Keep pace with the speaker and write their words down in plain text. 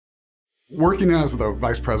Working as the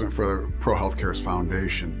Vice President for ProHealth Care's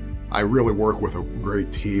Foundation, I really work with a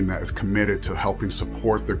great team that is committed to helping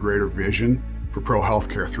support the greater vision for ProHealth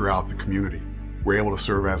Care throughout the community. We're able to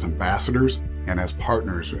serve as ambassadors and as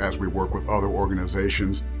partners as we work with other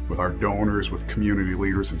organizations, with our donors, with community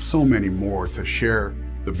leaders, and so many more to share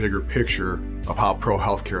the bigger picture of how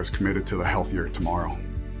ProHealth Care is committed to the healthier tomorrow.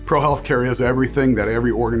 ProHealth Care is everything that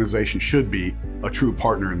every organization should be, a true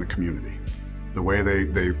partner in the community. The way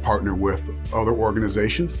they partner with other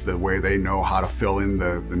organizations, the way they know how to fill in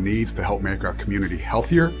the needs to help make our community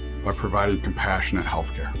healthier by providing compassionate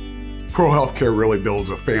healthcare. ProHealth Care really builds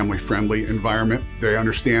a family-friendly environment. They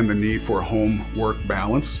understand the need for a home-work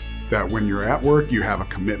balance, that when you're at work, you have a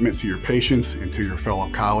commitment to your patients and to your fellow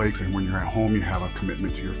colleagues, and when you're at home, you have a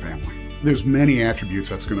commitment to your family. There's many attributes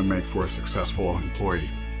that's going to make for a successful employee.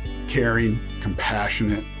 Caring,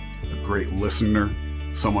 compassionate, a great listener,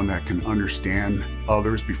 someone that can understand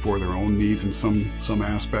others before their own needs in some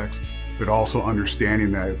aspects, but also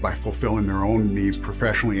understanding that by fulfilling their own needs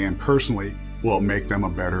professionally and personally will make them a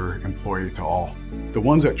better employee to all. The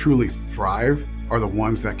ones that truly thrive are the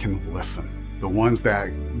ones that can listen, the ones that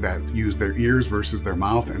use their ears versus their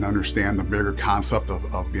mouth and understand the bigger concept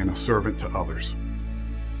of being a servant to others.